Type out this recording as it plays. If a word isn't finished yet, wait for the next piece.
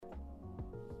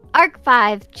Arc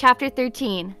 5, Chapter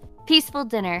 13, Peaceful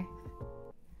Dinner.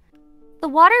 The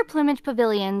Water Plumage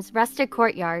Pavilion's rustic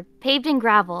courtyard, paved in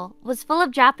gravel, was full of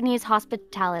Japanese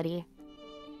hospitality.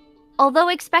 Although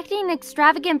expecting an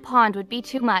extravagant pond would be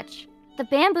too much, the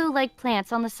bamboo-like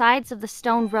plants on the sides of the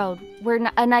stone road were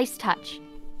a nice touch.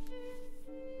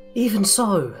 Even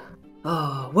so,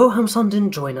 Wilhelm's son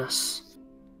didn't join us.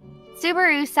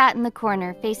 Subaru sat in the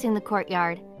corner facing the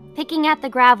courtyard, picking at the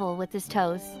gravel with his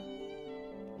toes.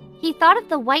 He thought of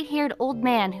the white-haired old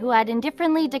man who had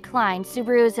indifferently declined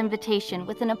Subaru's invitation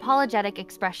with an apologetic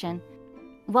expression.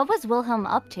 What was Wilhelm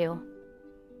up to?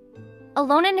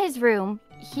 Alone in his room,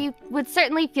 he would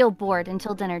certainly feel bored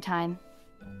until dinner time.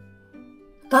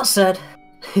 That said,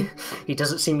 he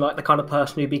doesn't seem like the kind of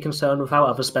person who'd be concerned with how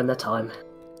others spend their time.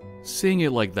 Saying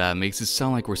it like that makes it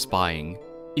sound like we're spying,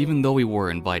 even though we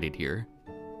were invited here.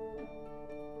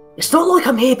 It's not like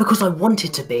I'm here because I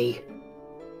wanted to be.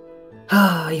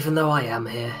 Even though I am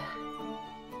here.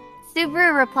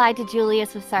 Subaru replied to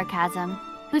Julius with sarcasm,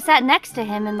 who sat next to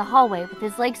him in the hallway with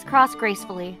his legs crossed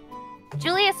gracefully.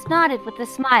 Julius nodded with a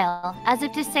smile, as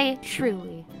if to say,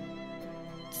 truly.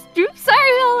 Oops, sorry,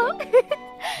 Hollow.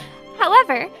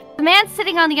 However, the man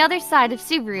sitting on the other side of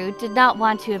Subaru did not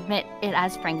want to admit it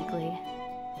as frankly.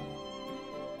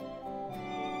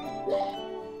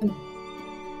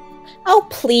 Oh,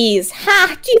 please.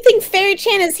 Ha! Do you think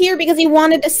Fairy-chan is here because he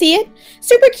wanted to see it?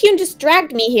 Super-Kyun just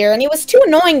dragged me here, and he was too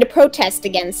annoying to protest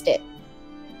against it.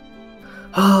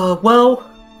 Well,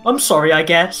 I'm sorry, I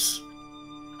guess.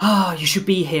 You should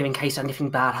be here in case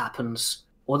anything bad happens.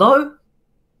 Although,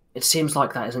 it seems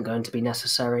like that isn't going to be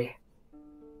necessary.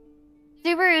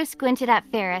 Subaru squinted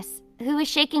at Ferris, who was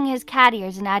shaking his cat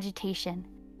ears in agitation,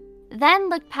 then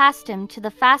looked past him to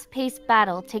the fast-paced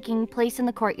battle taking place in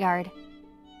the courtyard.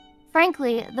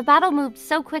 Frankly, the battle moved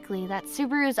so quickly that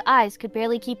Subaru's eyes could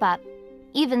barely keep up.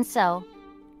 Even so,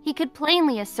 he could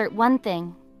plainly assert one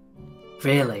thing.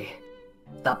 Really?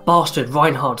 That bastard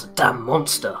Reinhard's a damn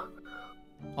monster.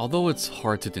 Although it's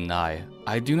hard to deny,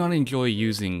 I do not enjoy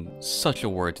using such a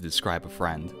word to describe a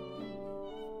friend.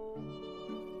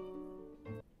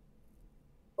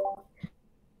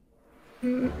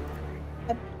 It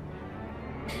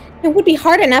would be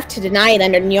hard enough to deny it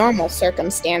under normal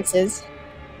circumstances.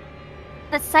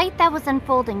 The sight that was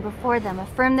unfolding before them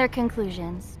affirmed their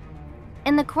conclusions.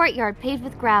 In the courtyard paved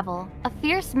with gravel, a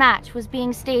fierce match was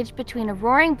being staged between a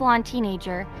roaring blonde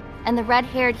teenager and the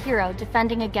red-haired hero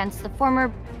defending against the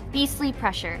former beastly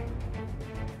pressure.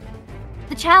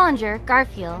 The challenger,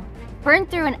 Garfiel, burned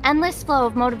through an endless flow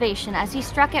of motivation as he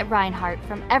struck at Reinhard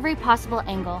from every possible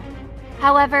angle.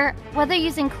 However, whether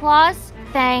using claws,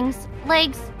 fangs,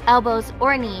 legs, elbows,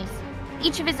 or knees,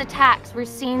 each of his attacks were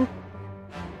seen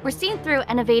through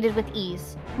and evaded with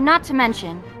ease. Not to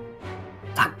mention...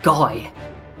 That guy!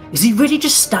 Is he really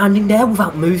just standing there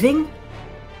without moving?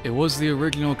 It was the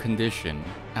original condition,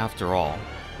 after all.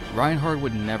 Reinhard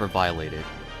would never violate it.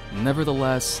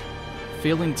 Nevertheless,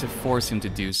 failing to force him to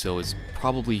do so is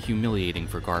probably humiliating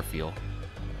for Garfiel.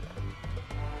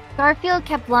 Garfiel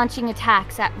kept launching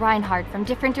attacks at Reinhard from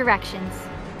different directions,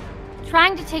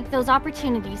 trying to take those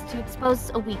opportunities to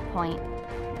expose a weak point.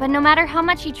 But no matter how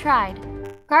much he tried,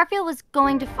 Garfiel was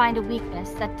going to find a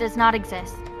weakness that does not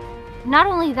exist. Not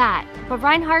only that, but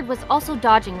Reinhard was also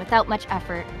dodging without much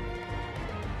effort.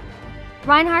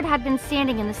 Reinhard had been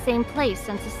standing in the same place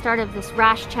since the start of this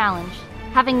rash challenge,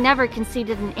 having never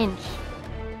conceded an inch.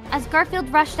 As Garfield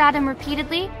rushed at him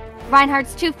repeatedly,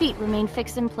 Reinhard's 2 feet remained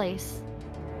fixed in place.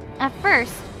 At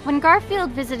first, when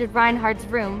Garfield visited Reinhard's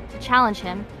room to challenge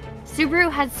him,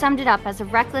 Subaru had summed it up as a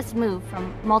reckless move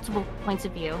from multiple points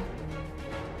of view.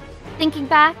 Thinking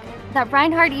back, that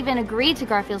Reinhard even agreed to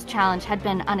Garfield's challenge had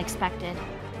been unexpected.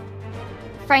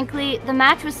 Frankly, the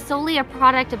match was solely a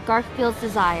product of Garfield's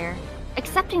desire.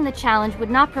 Accepting the challenge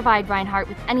would not provide Reinhard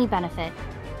with any benefit.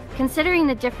 Considering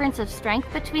the difference of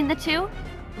strength between the two,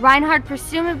 Reinhard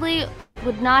presumably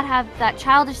would not have that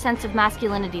childish sense of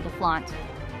masculinity to flaunt.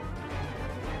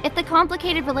 If the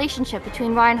complicated relationship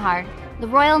between Reinhard, the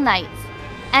Royal Knights,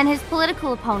 and his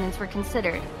political opponents were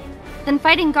considered, then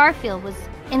fighting Garfield was,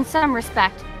 in some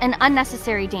respect, an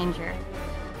unnecessary danger.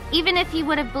 Even if he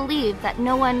would have believed that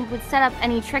no one would set up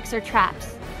any tricks or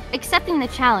traps, accepting the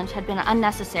challenge had been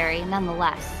unnecessary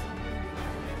nonetheless.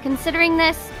 Considering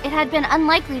this, it had been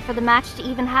unlikely for the match to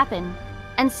even happen,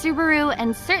 and Subaru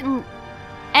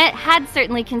had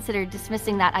certainly considered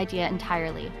dismissing that idea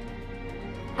entirely.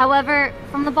 However,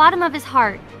 from the bottom of his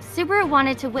heart, Subaru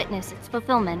wanted to witness its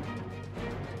fulfillment.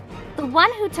 The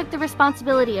one who took the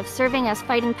responsibility of serving as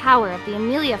fighting power of the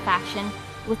Emilia faction,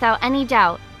 without any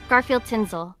doubt, Garfiel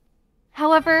Tinsel.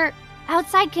 However,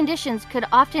 Outside conditions could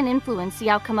often influence the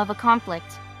outcome of a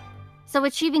conflict, so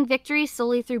achieving victory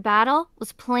solely through battle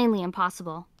was plainly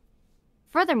impossible.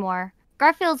 Furthermore,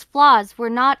 Garfield's flaws were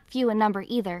not few in number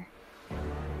either.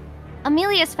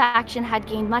 Emilia's faction had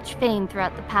gained much fame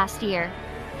throughout the past year,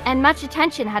 and much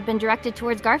attention had been directed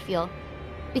towards Garfield.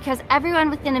 Because everyone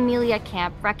within Emilia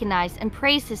camp recognized and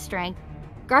praised his strength,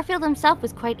 Garfield himself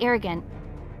was quite arrogant.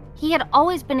 He had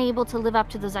always been able to live up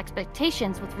to those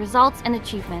expectations with results and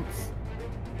achievements.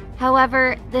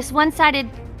 However, this one-sided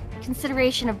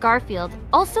consideration of Garfield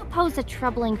also posed a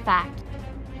troubling fact.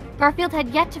 Garfield had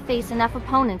yet to face enough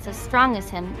opponents as strong as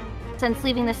him since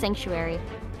leaving the sanctuary.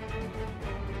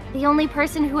 The only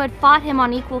person who had fought him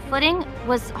on equal footing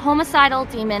was homicidal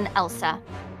demon Elsa,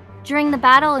 during the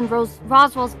battle in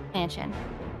Roswell's mansion,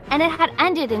 and it had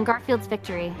ended in Garfield's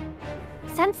victory.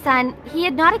 Since then, he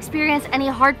had not experienced any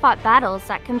hard-fought battles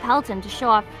that compelled him to show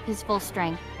off his full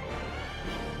strength.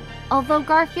 Although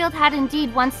Garfield had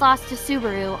indeed once lost to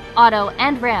Subaru, Otto,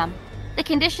 and Ram, the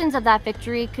conditions of that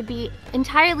victory could be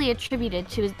entirely attributed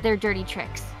to their dirty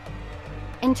tricks.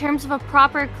 In terms of a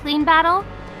proper, clean battle,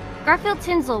 Garfield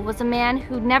Tinsel was a man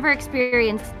who'd never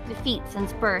experienced defeat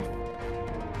since birth.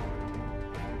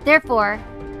 Therefore,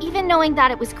 even knowing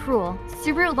that it was cruel,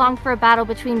 Subaru longed for a battle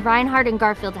between Reinhard and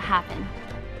Garfield to happen.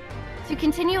 To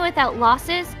continue without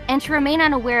losses and to remain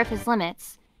unaware of his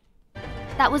limits,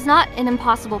 that was not an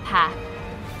impossible path.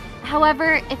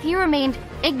 However, if he remained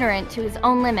ignorant to his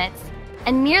own limits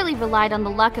and merely relied on the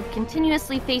luck of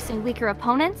continuously facing weaker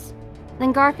opponents,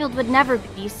 then Garfield would never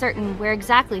be certain where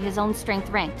exactly his own strength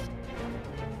ranked.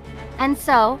 And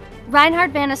so,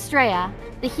 Reinhard van Astrea,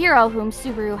 the hero whom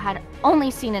Subaru had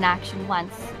only seen in action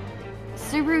once,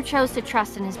 Subaru chose to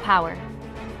trust in his power.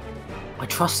 I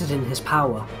trusted in his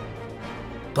power,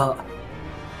 but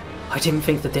I didn't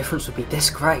think the difference would be this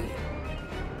great.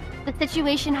 The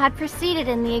situation had proceeded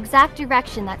in the exact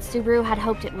direction that Subaru had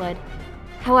hoped it would.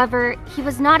 However, he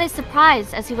was not as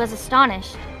surprised as he was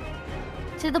astonished,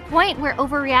 to the point where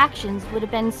overreactions would have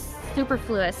been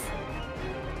superfluous.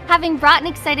 Having brought an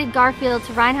excited Garfield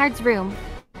to Reinhard's room,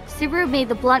 Subaru made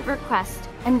the blunt request,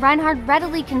 and Reinhard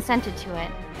readily consented to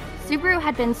it. Subaru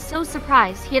had been so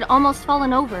surprised he had almost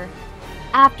fallen over.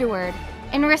 Afterward,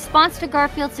 in response to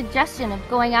Garfield's suggestion of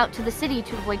going out to the city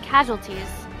to avoid casualties,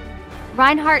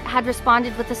 Reinhard had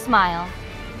responded with a smile.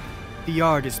 The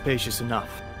yard is spacious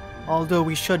enough, although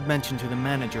we should mention to the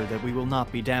manager that we will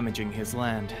not be damaging his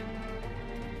land.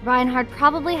 Reinhard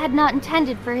probably had not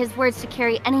intended for his words to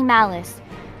carry any malice,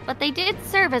 but they did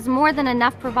serve as more than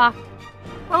enough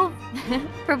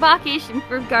provocation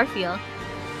for Garfield.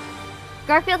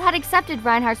 Garfield had accepted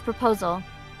Reinhard's proposal,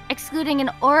 excluding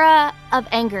an aura of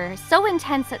anger so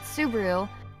intense that Subaru,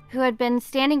 who had been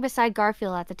standing beside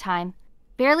Garfield at the time,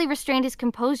 barely restrained his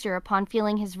composure upon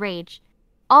feeling his rage,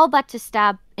 all but to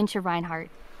stab into Reinhard.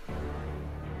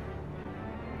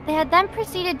 They had then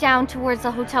proceeded down towards the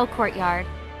hotel courtyard,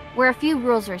 where a few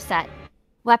rules were set.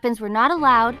 Weapons were not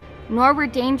allowed, nor were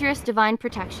dangerous divine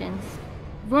protections.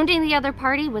 Wounding the other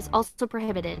party was also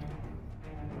prohibited.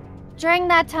 During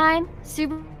that time,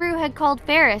 Subaru had called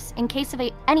Ferris in case of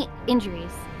any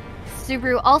injuries.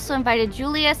 Subaru also invited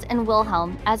Julius and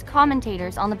Wilhelm as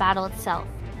commentators on the battle itself.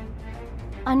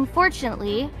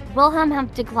 Unfortunately, Wilhelm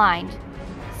had declined,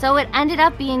 so it ended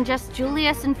up being just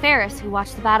Julius and Ferris who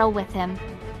watched the battle with him.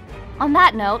 On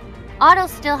that note, Otto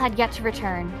still had yet to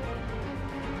return.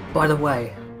 By the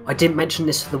way, I didn't mention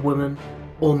this to the woman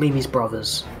or Mimi's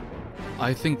brothers.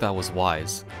 I think that was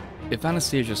wise. If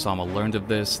Anastasia-sama learned of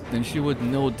this, then she would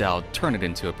no doubt turn it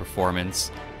into a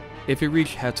performance. If it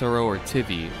reached Hetero or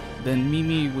Tivi, then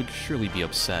Mimi would surely be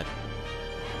upset.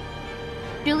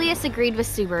 Julius agreed with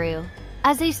Subaru,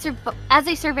 as they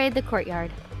surveyed the courtyard.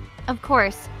 Of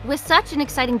course, with such an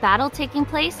exciting battle taking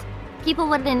place, people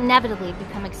would inevitably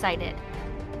become excited.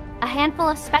 A handful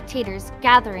of spectators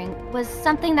gathering was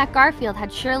something that Garfield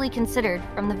had surely considered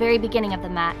from the very beginning of the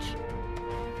match.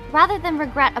 Rather than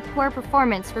regret a poor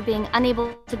performance for being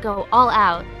unable to go all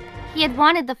out, he had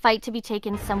wanted the fight to be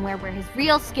taken somewhere where his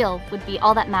real skill would be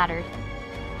all that mattered.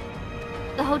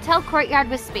 The hotel courtyard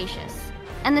was spacious,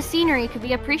 and the scenery could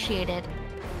be appreciated,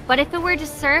 but if it were to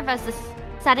serve as the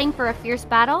setting for a fierce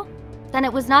battle, then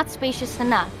it was not spacious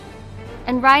enough,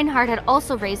 and Reinhard had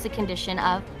also raised the condition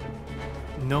of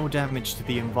no damage to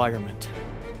the environment.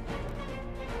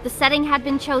 The setting had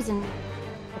been chosen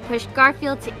to push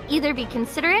Garfield to either be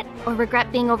considerate or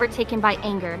regret being overtaken by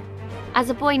anger, as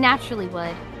a boy naturally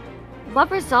would.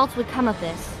 What results would come of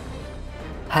this?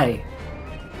 Hey,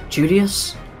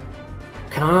 Julius?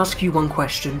 Can I ask you one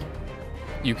question?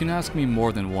 You can ask me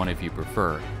more than one if you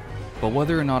prefer, but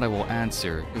whether or not I will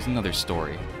answer is another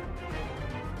story.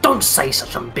 Don't say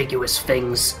such ambiguous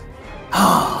things.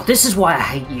 Ah, this is why I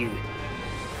hate you.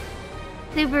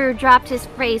 Subaru dropped his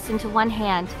face into one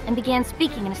hand and began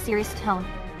speaking in a serious tone.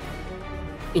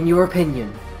 In your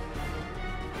opinion,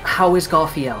 how is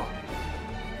Garfiel?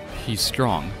 He's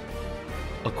strong.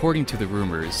 According to the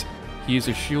rumors, he is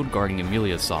a shield guarding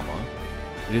Emilia-sama.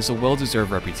 It is a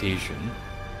well-deserved reputation.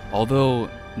 Although,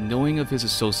 knowing of his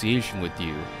association with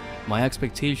you, my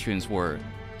expectations were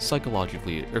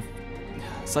psychologically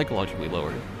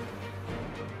lowered.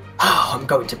 I'm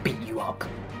going to beat you up.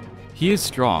 He is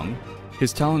strong.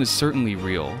 His talent is certainly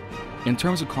real. In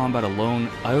terms of combat alone,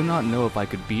 I do not know if I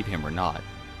could beat him or not.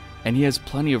 And he has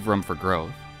plenty of room for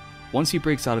growth. Once he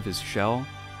breaks out of his shell,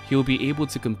 he will be able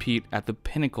to compete at the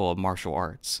pinnacle of martial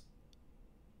arts.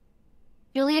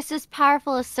 Julius's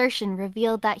powerful assertion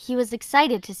revealed that he was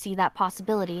excited to see that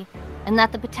possibility, and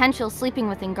that the potential sleeping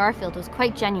within Garfield was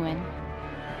quite genuine.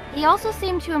 He also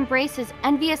seemed to embrace his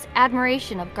envious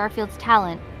admiration of Garfield's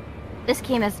talent. This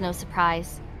came as no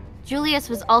surprise. Julius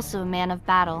was also a man of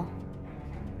battle.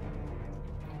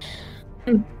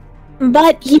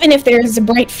 But even if there is a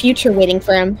bright future waiting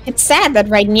for him, it's sad that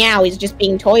right now he's just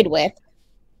being toyed with.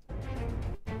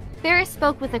 Ferris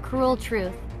spoke with a cruel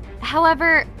truth.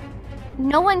 However,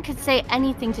 no one could say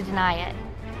anything to deny it.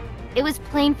 It was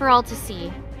plain for all to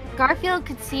see. Garfield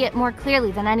could see it more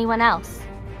clearly than anyone else.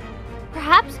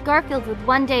 Perhaps Garfield would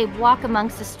one day walk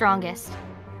amongst the strongest.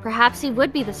 Perhaps he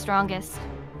would be the strongest.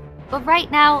 But right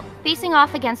now, facing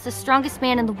off against the strongest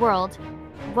man in the world,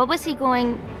 what he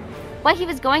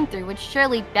was going through would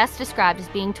surely best described as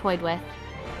being toyed with.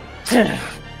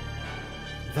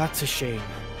 That's a shame.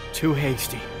 Too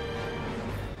hasty.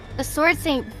 The Sword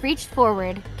Saint reached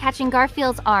forward, catching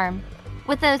Garfield's arm.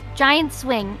 With a giant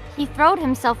swing, he throwed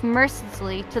himself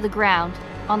mercilessly to the ground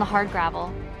on the hard gravel.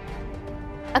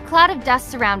 A cloud of dust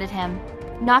surrounded him,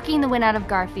 knocking the wind out of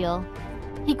Garfield.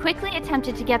 He quickly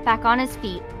attempted to get back on his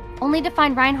feet, only to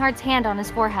find Reinhard's hand on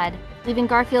his forehead, leaving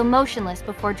Garfield motionless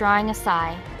before drawing a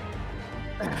sigh.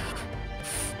 Damn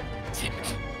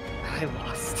it. I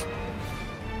lost.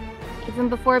 Even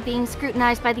before being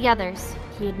scrutinized by the others,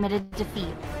 he admitted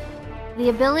defeat. The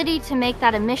ability to make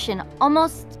that admission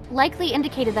almost likely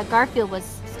indicated that Garfield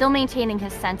was still maintaining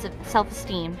his sense of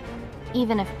self-esteem,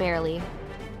 even if barely.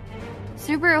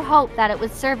 Subaru hoped that it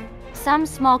would serve some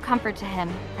small comfort to him,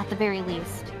 at the very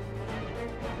least.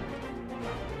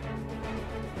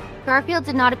 Garfield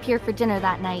did not appear for dinner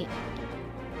that night.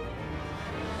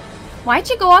 Why'd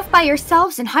you go off by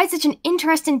yourselves and hide such an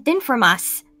interesting thing from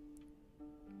us?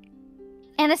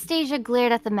 Anastasia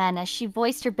glared at the men as she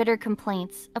voiced her bitter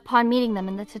complaints upon meeting them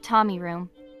in the tatami room.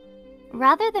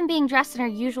 Rather than being dressed in her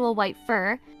usual white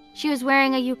fur, she was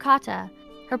wearing a yukata,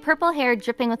 her purple hair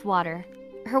dripping with water.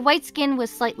 Her white skin was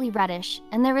slightly reddish,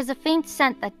 and there was a faint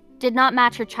scent that did not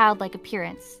match her childlike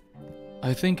appearance.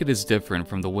 I think it is different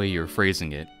from the way you're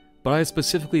phrasing it, but I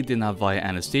specifically did not invite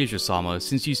Anastasia-sama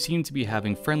since you seem to be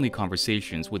having friendly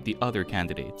conversations with the other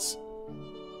candidates.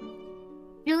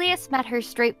 Julius met her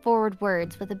straightforward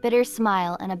words with a bitter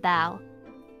smile and a bow,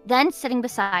 then sitting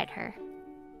beside her.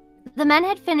 The men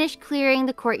had finished clearing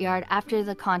the courtyard after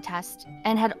the contest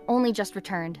and had only just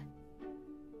returned.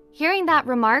 Hearing that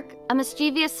remark, a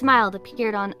mischievous smile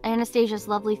appeared on Anastasia's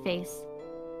lovely face.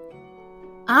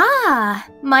 Ah,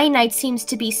 my knight seems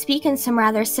to be speaking some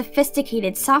rather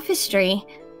sophisticated sophistry.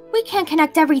 We can't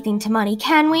connect everything to money,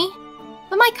 can we?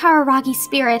 But my Kararagi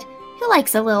spirit, who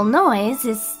likes a little noise,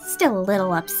 is still a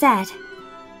little upset.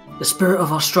 The spirit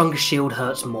of our strongest shield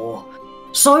hurts more.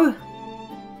 So,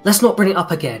 let's not bring it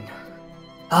up again.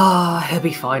 He'll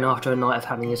be fine after a night of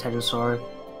having his head in sorrow.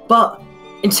 But,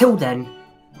 until then,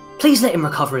 please let him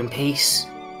recover in peace.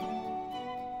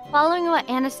 Following what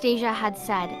Anastasia had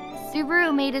said,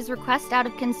 Subaru made his request out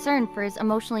of concern for his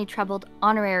emotionally troubled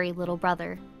honorary little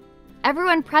brother.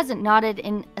 Everyone present nodded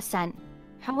in assent.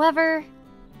 However...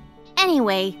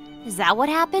 Anyway, is that what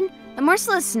happened? The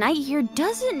merciless knight here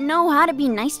doesn't know how to be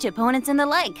nice to opponents and the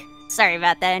like. Sorry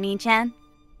about that, Oni-chan.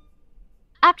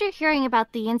 After hearing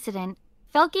about the incident,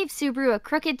 Felt gave Subaru a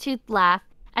crooked-toothed laugh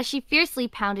as she fiercely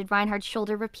pounded Reinhard's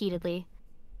shoulder repeatedly.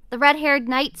 The red-haired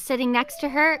knight sitting next to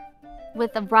her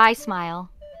with a wry smile.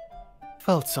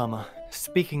 Felt-sama,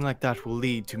 speaking like that will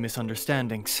lead to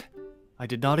misunderstandings. I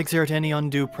did not exert any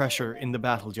undue pressure in the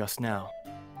battle just now,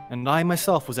 and I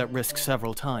myself was at risk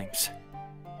several times.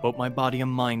 Both my body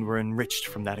and mind were enriched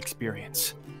from that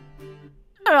experience.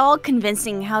 Not at all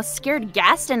convincing how scared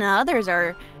Gaston and others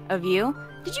are of you.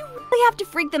 Did you really have to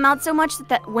freak them out so much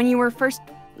that when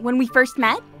we first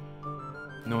met?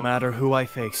 No matter who I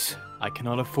face, I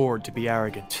cannot afford to be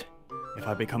arrogant. If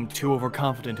I become too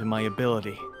overconfident in my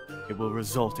ability, it will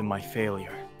result in my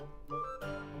failure.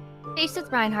 Faced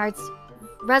with Reinhard's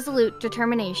resolute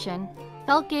determination,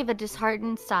 Felt gave a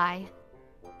disheartened sigh.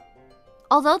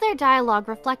 Although their dialogue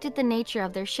reflected the nature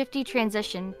of their shifty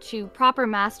transition to proper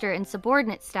master and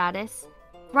subordinate status,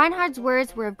 Reinhard's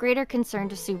words were of greater concern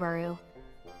to Subaru.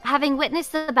 Having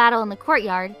witnessed the battle in the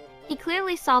courtyard, he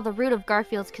clearly saw the root of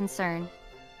Garfield's concern.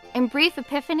 In brief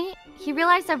epiphany, he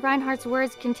realized that Reinhard's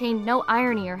words contained no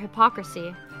irony or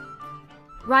hypocrisy.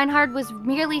 Reinhard was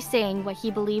merely saying what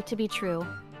he believed to be true.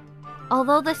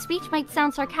 Although the speech might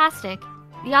sound sarcastic,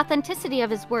 the authenticity of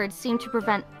his words seemed to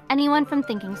prevent anyone from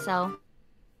thinking so.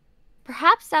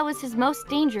 Perhaps that was his most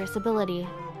dangerous ability.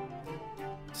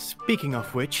 Speaking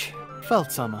of which,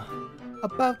 Felt-sama,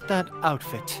 about that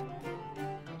outfit.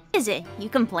 Is it? You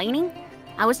complaining?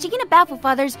 I was taking a bath with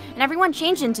others, and everyone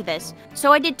changed into this,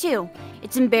 so I did too.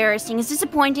 It's embarrassing, it's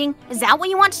disappointing. Is that what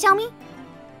you want to tell me?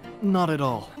 Not at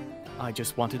all. I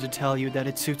just wanted to tell you that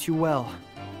it suits you well.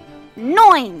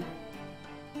 Annoying!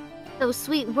 Those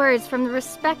sweet words from the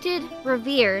respected,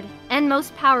 revered, and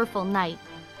most powerful knight.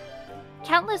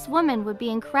 Countless women would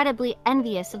be incredibly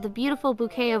envious of the beautiful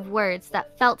bouquet of words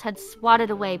that Felt had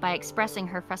swatted away by expressing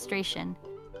her frustration.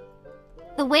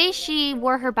 The way she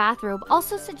wore her bathrobe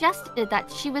also suggested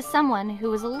that she was someone who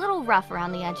was a little rough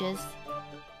around the edges.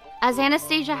 As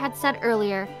Anastasia had said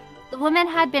earlier, the women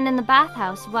had been in the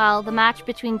bathhouse while the match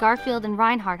between Garfield and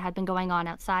Reinhard had been going on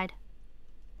outside.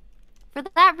 For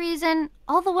that reason,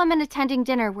 all the women attending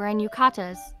dinner were in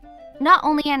yukatas. Not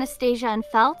only Anastasia and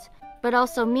Felt, but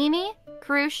also Mimi,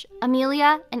 Crusch,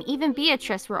 Emilia, and even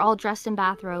Beatrice were all dressed in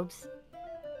bathrobes.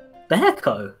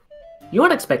 Bearco, you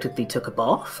unexpectedly took a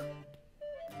bath?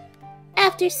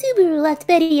 After Subaru left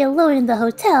Betty alone in the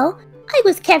hotel, I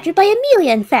was captured by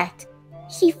Emilia, in fact.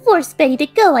 She forced Betty to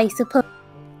go, I suppose.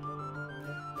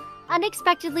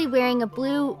 Unexpectedly wearing a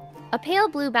pale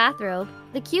blue bathrobe,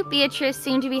 the cute Beatrice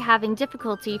seemed to be having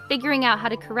difficulty figuring out how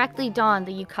to correctly don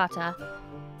the yukata.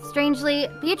 Strangely,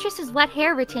 Beatrice's wet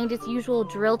hair retained its usual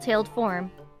drill-tailed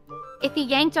form. If he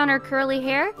yanked on her curly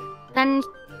hair, then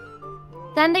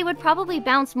they would probably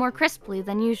bounce more crisply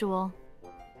than usual.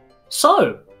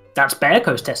 So, that's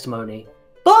Bearco's testimony.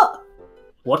 But,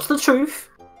 what's the truth?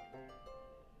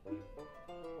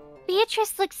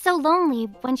 Beatrice looked so lonely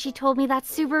when she told me that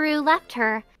Subaru left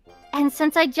her. And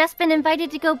since I'd just been invited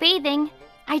to go bathing,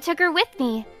 I took her with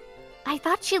me. I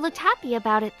thought she looked happy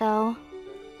about it, though.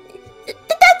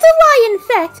 That's a lie, in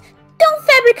fact. Don't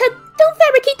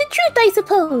fabricate the truth, I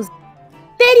suppose.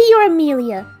 Betty or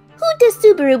Emilia? Who does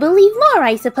Subaru believe more,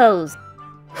 I suppose?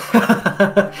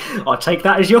 I'll take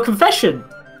that as your confession.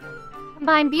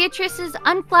 Combine Beatrice's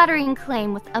unflattering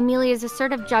claim with Emilia's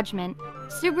assertive judgment,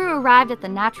 Subaru arrived at the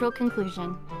natural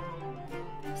conclusion.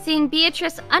 Seeing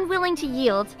Beatrice unwilling to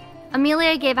yield,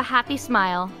 Emilia gave a happy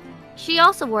smile. She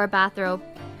also wore a bathrobe,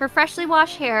 her freshly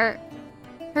washed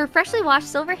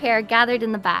silver hair gathered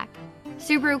in the back.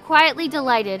 Subaru quietly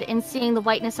delighted in seeing the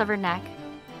whiteness of her neck.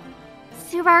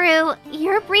 Subaru,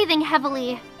 you're breathing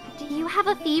heavily. Do you have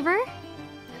a fever?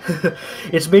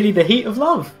 It's merely the heat of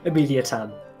love,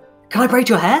 Emilia-tan. Can I braid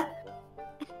your hair?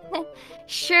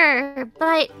 Sure,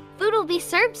 but food will be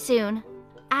served soon.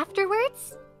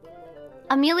 Afterwards?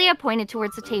 Emilia pointed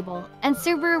towards the table, and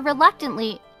Subaru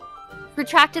reluctantly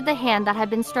retracted the hand that had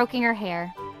been stroking her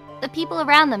hair. The people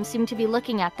around them seemed to be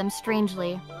looking at them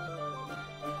strangely.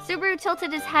 Subaru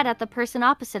tilted his head at the person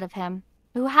opposite of him,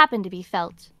 who happened to be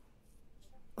Felt.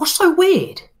 What's so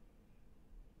weird?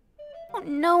 I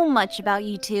don't know much about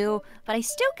you two, but I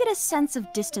still get a sense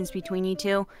of distance between you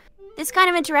two. This kind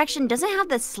of interaction doesn't have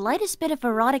the slightest bit of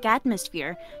erotic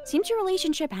atmosphere. Seems your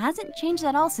relationship hasn't changed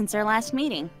at all since our last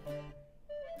meeting.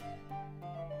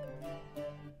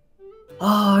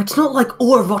 It's not like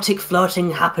all erotic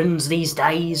flirting happens these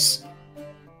days.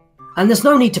 And there's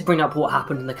no need to bring up what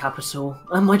happened in the capital,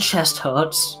 and my chest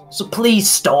hurts, so please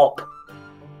stop.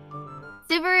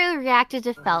 Subaru reacted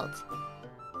to Felt.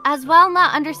 As well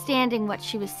not understanding what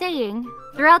she was saying,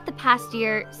 throughout the past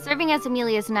year, serving as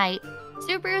Emilia's knight,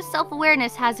 Subaru's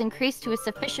self-awareness has increased to a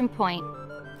sufficient point,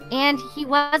 and he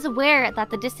was aware that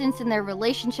the distance in their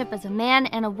relationship as a man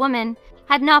and a woman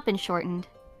had not been shortened.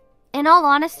 In all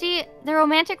honesty, their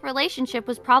romantic relationship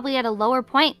was probably at a lower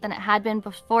point than it had been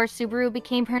before Subaru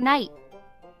became her knight.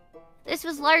 This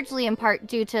was largely in part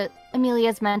due to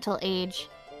Emilia's mental age.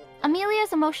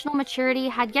 Emilia's emotional maturity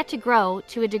had yet to grow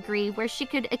to a degree where she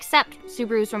could accept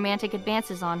Subaru's romantic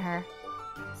advances on her.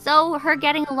 So her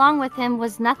getting along with him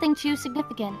was nothing too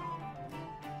significant.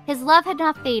 His love had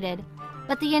not faded,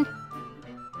 but the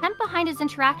intent behind his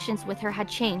interactions with her had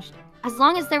changed. As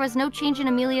long as there was no change in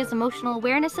Emilia's emotional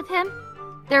awareness of him,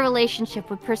 their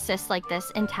relationship would persist like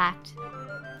this, intact.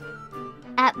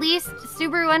 At least,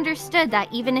 Subaru understood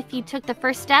that even if he took the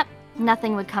first step,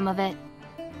 nothing would come of it.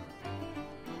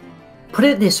 Put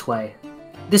it this way.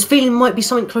 This feeling might be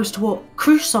something close to what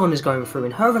Crusch-san is going through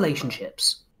in her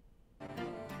relationships.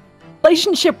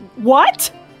 Relationship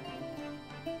what?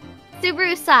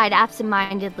 Subaru sighed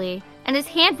absent-mindedly, and his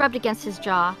hand rubbed against his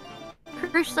jaw.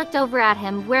 Crusch looked over at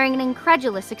him, wearing an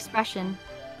incredulous expression.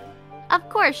 Of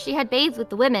course, she had bathed with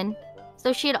the women,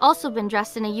 so she had also been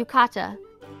dressed in a yukata.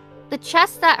 The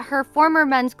chest that her former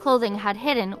men's clothing had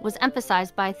hidden was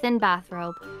emphasized by a thin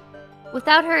bathrobe.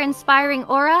 Without her inspiring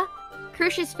aura,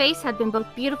 Crusch's face had been both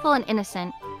beautiful and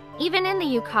innocent. Even in the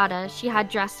yukata, she had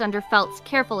dressed under Felt's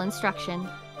careful instruction.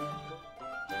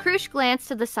 Crusch glanced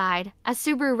to the side as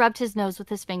Subaru rubbed his nose with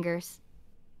his fingers.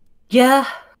 Yeah.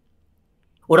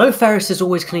 Although Ferris is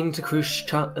always clinging to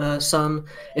Crusch-san,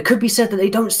 it could be said that they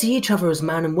don't see each other as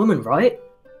man and woman, right?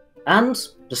 And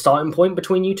the starting point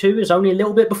between you two is only a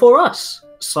little bit before us.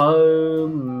 So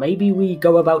maybe we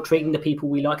go about treating the people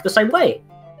we like the same way.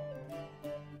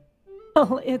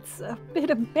 Well, it's a bit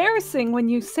embarrassing when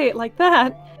you say it like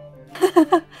that.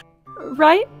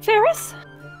 Right, Ferris?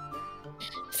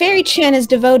 Fairy-chan is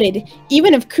devoted,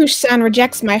 even if Crusch-san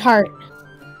rejects my heart.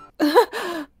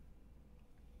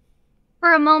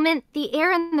 For a moment, the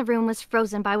air in the room was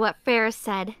frozen by what Ferris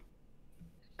said.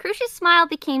 Crusch's smile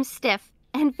became stiff,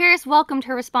 and Ferris welcomed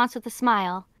her response with a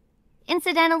smile.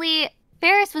 Incidentally,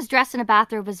 Ferris was dressed in a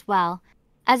bathrobe as well,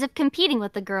 as if competing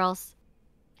with the girls.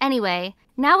 Anyway,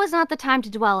 now was not the time to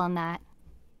dwell on that.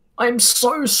 I'm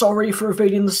so sorry for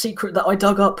revealing the secret that I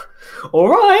dug up.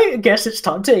 Alright, I guess it's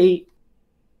time to eat.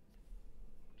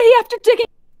 Hey, after digging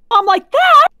Mom like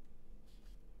that!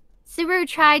 Subaru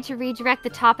tried to redirect the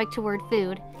topic toward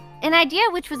food, an idea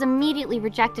which was immediately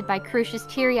rejected by Crusch's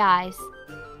teary eyes.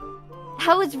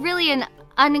 That was really an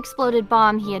unexploded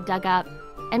bomb he had dug up,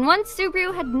 and one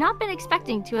Subaru had not been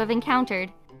expecting to have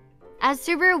encountered. As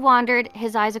Subaru wandered,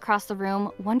 his eyes across the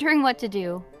room, wondering what to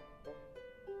do.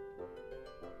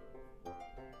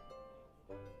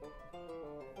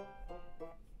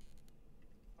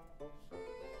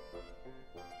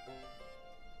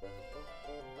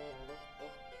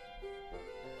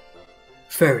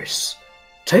 Ferris,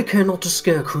 take care not to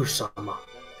scare Crusch-sama.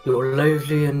 Your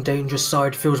lovely and dangerous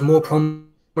side feels more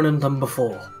prominent than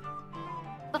before.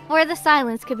 Before the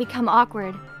silence could become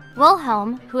awkward,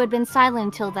 Wilhelm, who had been silent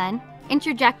until then,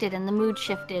 interjected and the mood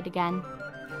shifted again.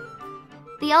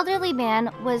 The elderly man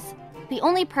was the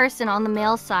only person on the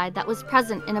male side that was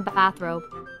present in a bathrobe.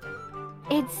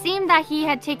 It seemed that he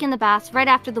had taken the baths right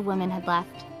after the women had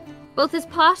left. Both his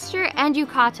posture and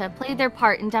yukata played their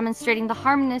part in demonstrating the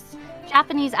harmonious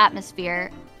Japanese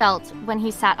atmosphere felt when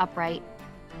he sat upright.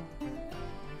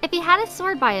 If he had a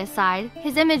sword by his side,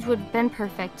 his image would have been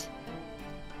perfect.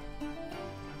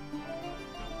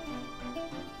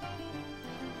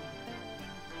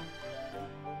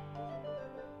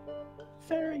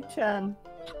 Fairy-chan.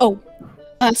 Oh,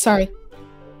 sorry.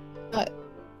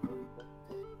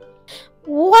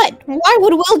 What? Why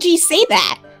would Will G say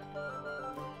that?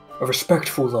 A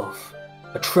respectful love,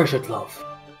 a treasured love,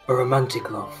 a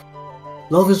romantic love.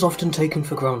 Love is often taken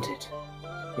for granted.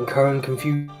 Incurring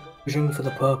confusion for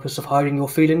the purpose of hiding your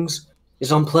feelings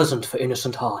is unpleasant for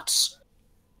innocent hearts.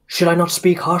 Should I not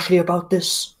speak harshly about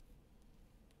this?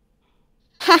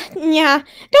 Ha, yeah,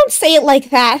 don't say it like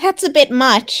that. That's a bit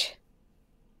much.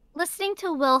 Listening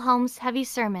to Wilhelm's heavy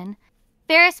sermon,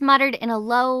 Ferris muttered in a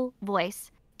low voice,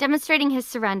 demonstrating his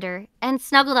surrender, and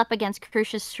snuggled up against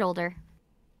Crusch's shoulder.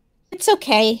 It's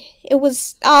okay. It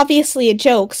was obviously a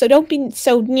joke, so don't be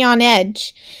so on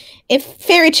edge. If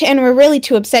Fairy-chan were really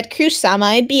to upset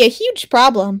Crusch-sama, it'd be a huge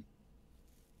problem.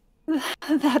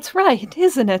 That's right,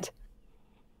 isn't it?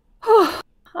 Oh,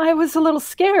 I was a little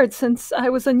scared since I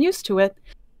was unused to it.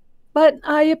 But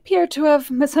I appear to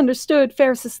have misunderstood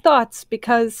Ferris's thoughts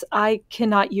because I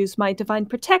cannot use my divine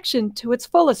protection to its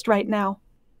fullest right now.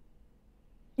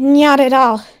 Not at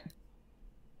all.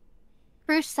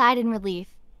 Crusch sighed in relief,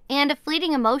 and a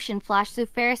fleeting emotion flashed through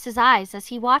Ferris's eyes as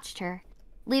he watched her,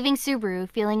 leaving Subaru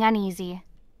feeling uneasy.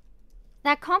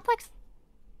 That complex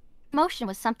emotion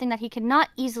was something that he could not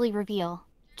easily reveal.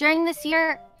 During this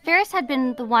year, Ferris had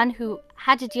been the one who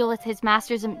had to deal with his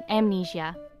master's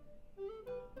amnesia.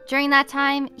 During that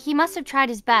time, he must have tried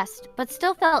his best, but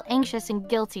still felt anxious and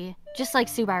guilty, just like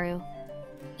Subaru.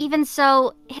 Even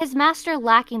so, his master,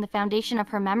 lacking the foundation of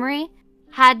her memory,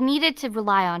 had needed to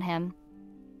rely on him,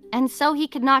 and so he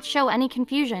could not show any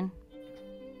confusion.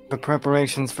 The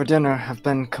preparations for dinner have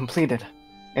been completed.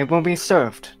 It will be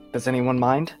served. Does anyone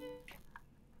mind?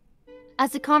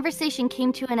 As the conversation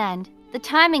came to an end, the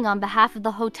timing on behalf of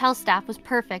the hotel staff was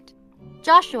perfect.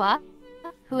 Joshua,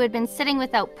 who had been sitting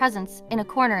without presence in a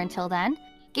corner until then,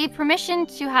 gave permission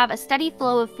to have a steady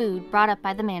flow of food brought up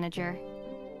by the manager.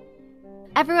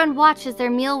 Everyone watched as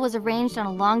their meal was arranged on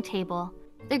a long table,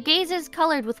 their gazes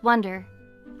colored with wonder.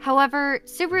 However,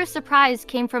 Subaru's surprise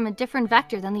came from a different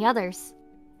vector than the others.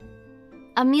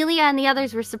 Emilia and the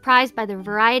others were surprised by the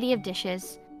variety of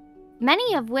dishes,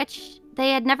 many of which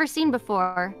they had never seen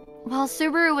before, while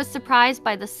Subaru was surprised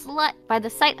by the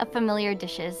sight of familiar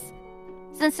dishes.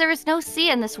 Since there was no sea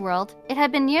in this world, it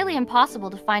had been nearly impossible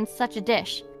to find such a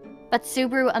dish, but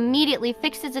Subaru immediately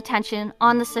fixed his attention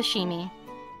on the sashimi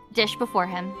dish before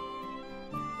him.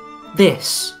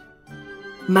 This.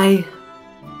 May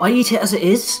I eat it as it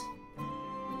is?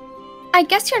 I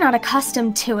guess you're not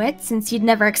accustomed to it, since you'd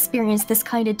never experienced this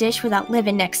kind of dish without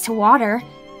living next to water.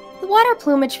 The Water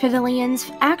Plumage Pavilion's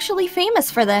actually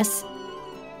famous for this.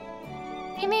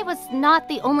 Sashimi was not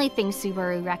the only thing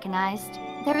Subaru recognized.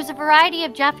 There was a variety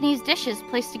of Japanese dishes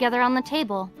placed together on the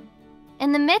table.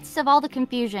 In the midst of all the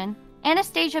confusion,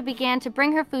 Anastasia began to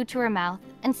bring her food to her mouth,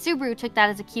 and Subaru took that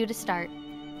as a cue to start.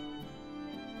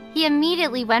 He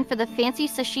immediately went for the fancy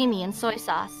sashimi and soy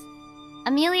sauce.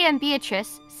 Emilia and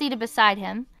Beatrice, seated beside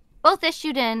him, both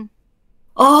issued in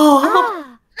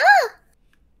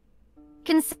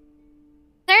concerns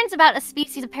about a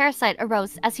species of parasite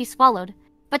arose as he swallowed,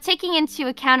 but taking into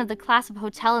account of the class of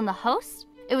hotel and the host,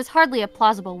 it was hardly a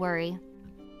plausible worry.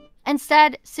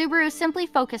 Instead, Subaru simply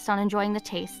focused on enjoying the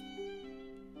taste.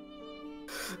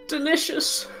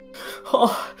 Delicious.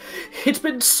 Oh, it's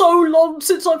been so long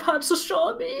since I've had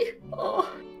sashimi. Oh.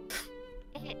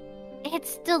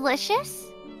 It's delicious?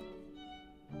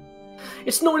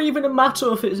 It's not even a matter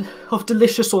of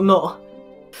delicious or not.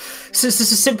 Since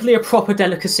this is simply a proper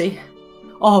delicacy.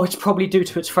 Oh, it's probably due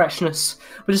to its freshness,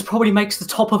 but it probably makes the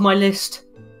top of my list.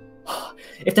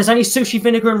 If there's any sushi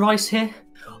vinegar and rice here,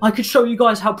 I could show you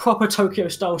guys how proper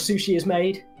Tokyo-style sushi is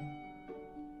made.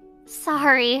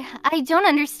 Sorry, I don't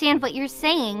understand what you're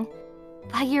saying.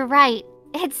 But you're right,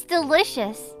 it's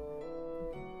delicious.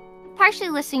 Partially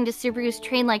listening to Subaru's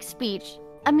train-like speech,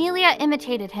 Emilia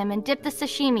imitated him and dipped the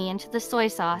sashimi into the soy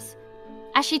sauce.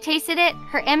 As she tasted it,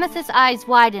 her amethyst eyes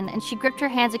widened and she gripped her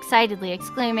hands excitedly,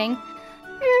 exclaiming,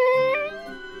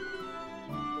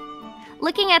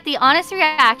 Looking at the honest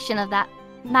reaction of that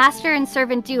master and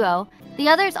servant duo, the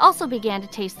others also began to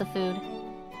taste the food.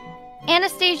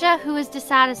 Anastasia, who was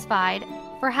dissatisfied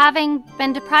for having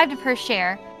been deprived of her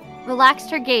share, relaxed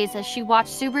her gaze as she watched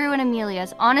Subaru and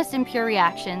Emilia's honest and pure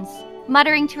reactions,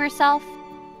 muttering to herself,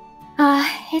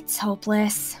 It's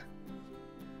hopeless.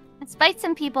 Despite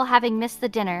some people having missed the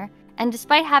dinner, and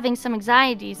despite having some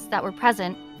anxieties that were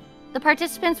present, the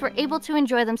participants were able to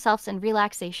enjoy themselves in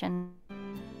relaxation.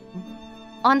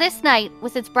 On this night,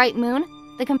 with its bright moon,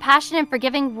 the compassionate and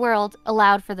forgiving world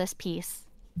allowed for this peace.